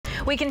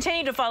We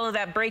continue to follow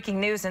that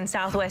breaking news in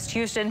Southwest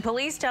Houston.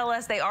 Police tell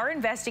us they are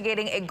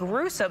investigating a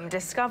gruesome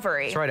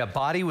discovery. That's right. A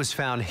body was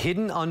found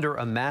hidden under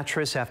a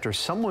mattress after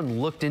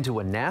someone looked into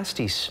a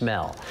nasty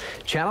smell.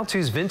 Channel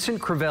 2's Vincent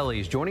Crivelli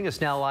is joining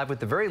us now live with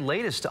the very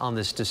latest on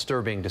this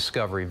disturbing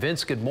discovery.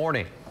 Vince, good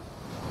morning.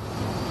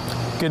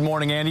 Good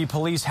morning, Andy.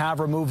 Police have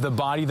removed the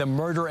body. The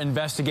murder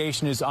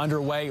investigation is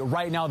underway.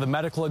 Right now, the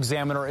medical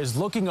examiner is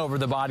looking over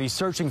the body,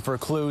 searching for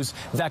clues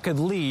that could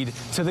lead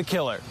to the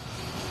killer.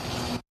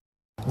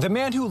 The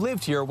man who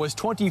lived here was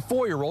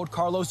 24-year-old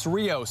Carlos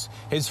Rios.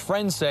 His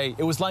friends say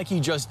it was like he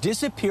just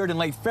disappeared in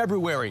late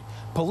February.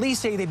 Police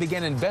say they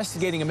began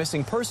investigating a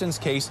missing persons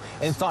case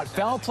and thought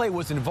foul play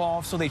was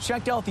involved, so they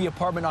checked out the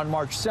apartment on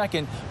March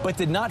 2nd, but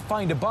did not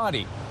find a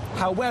body.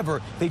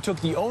 However, they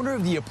took the owner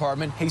of the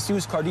apartment,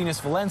 Jesus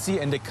Cardenas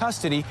Valencia, into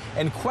custody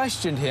and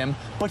questioned him,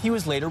 but he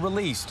was later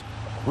released.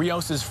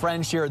 Rios's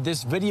friend shared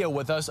this video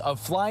with us of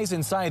flies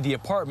inside the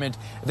apartment.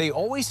 They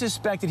always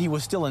suspected he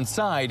was still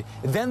inside.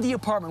 Then the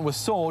apartment was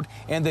sold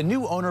and the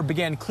new owner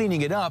began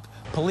cleaning it up.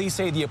 Police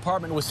say the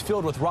apartment was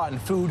filled with rotten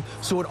food,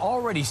 so it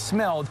already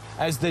smelled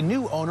as the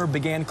new owner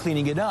began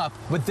cleaning it up.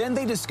 But then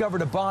they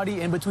discovered a body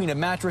in between a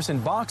mattress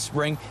and box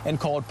spring and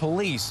called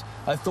police.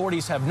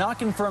 Authorities have not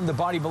confirmed the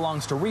body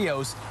belongs to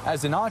Rios,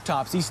 as an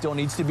autopsy still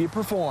needs to be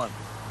performed.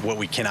 What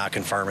we cannot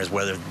confirm is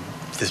whether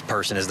this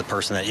person is the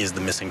person that is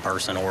the missing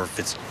person or if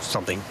it's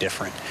something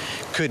different.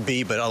 Could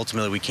be, but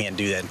ultimately we can't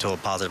do that until a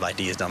positive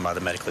ID is done by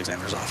the medical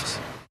examiner's office.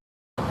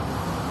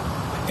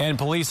 And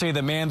police say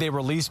the man they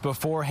released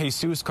before,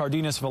 Jesus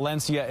Cardenas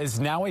Valencia, is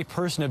now a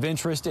person of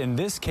interest in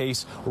this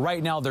case.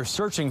 Right now they're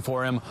searching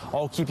for him.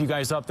 I'll keep you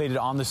guys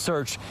updated on the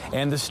search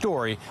and the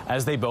story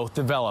as they both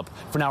develop.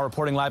 For now,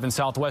 reporting live in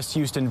Southwest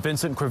Houston,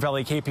 Vincent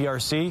Crivelli,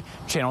 KPRC,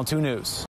 Channel 2 News.